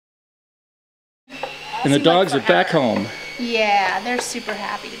And the dogs are back home. Yeah, they're super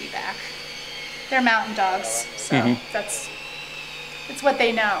happy to be back. They're mountain dogs, so that's what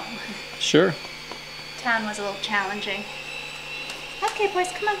they know. Sure. Town was a little challenging. Okay,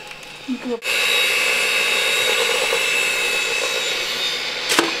 boys, come on. You go.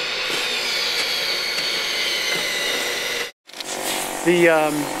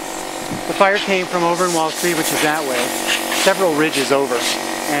 The fire came from over in Wall Street, which is that way, several ridges over,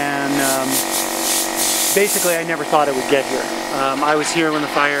 and basically I never thought it would get here. I was here when the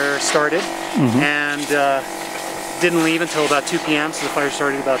fire started, and didn't leave until about 2 p.m. So the fire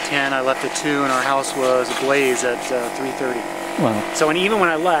started about 10. I left at 2, and our house was ablaze at 3:30. Wow. So even when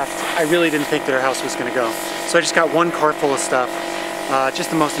I left, I really didn't think that our house was going to go. So I just got one cart full of stuff,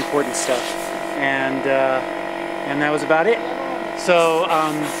 just the most important stuff, and that was about it. So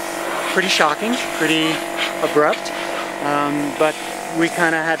pretty shocking, pretty abrupt, but we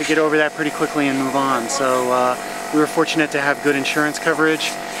kind of had to get over that pretty quickly and move on. So we were fortunate to have good insurance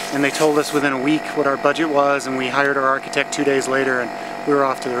coverage, and they told us within a week what our budget was, and we hired our architect 2 days later, and we were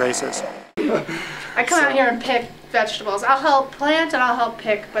off to the races. I come out here and pick vegetables. I'll help plant and I'll help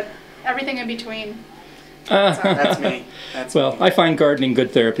pick, but everything in between. That's me. That's well, me. I find gardening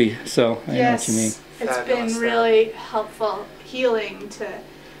good therapy, so I know what you mean. It's been really helpful, healing to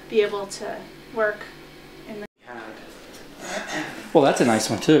be able to work in the... Well, that's a nice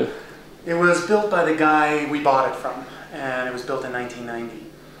one too. It was built by the guy we bought it from, and it was built in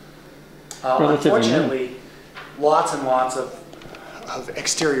 1990. Unfortunately, lots and lots of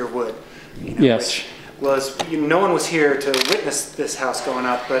exterior wood. You know, Yes. No one was here to witness this house going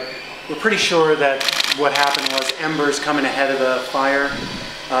up, but we're pretty sure that what happened was embers coming ahead of the fire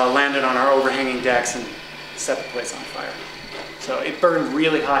landed on our overhanging decks and set the place on fire. So it burned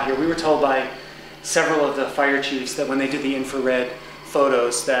really hot here. We were told by several of the fire chiefs that when they did the infrared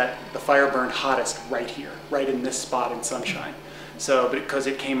photos that the fire burned hottest right here, right in this spot in Sunshine. So because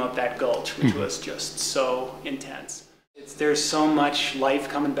it came up that gulch, which was just so intense. There's so much life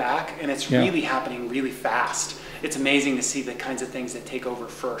coming back, and it's really happening really fast. It's amazing to see the kinds of things that take over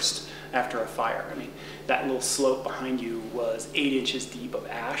first after a fire. I mean, that little slope behind you was 8 inches deep of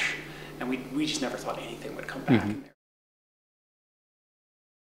ash, and we just never thought anything would come back in there.